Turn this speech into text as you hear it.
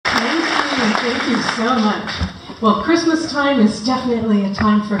Thank you so much. Well, Christmas time is definitely a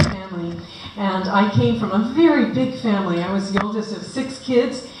time for family. And I came from a very big family. I was the oldest of 6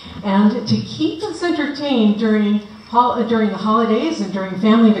 kids. And to keep us entertained during the holidays and during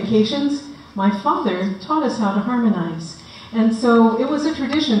family vacations, my father taught us how to harmonize. And so it was a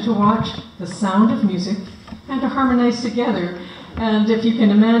tradition to watch The Sound of Music and to harmonize together. And if you can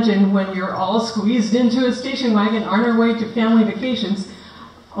imagine, when we're all squeezed into a station wagon on our way to family vacations,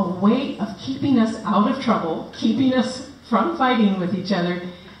 a way of keeping us out of trouble, keeping us from fighting with each other,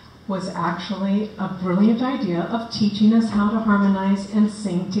 was actually a brilliant idea of teaching us how to harmonize and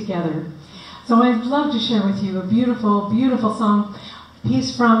sing together. So I'd love to share with you a beautiful, beautiful song,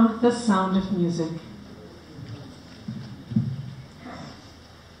 piece from The Sound of Music.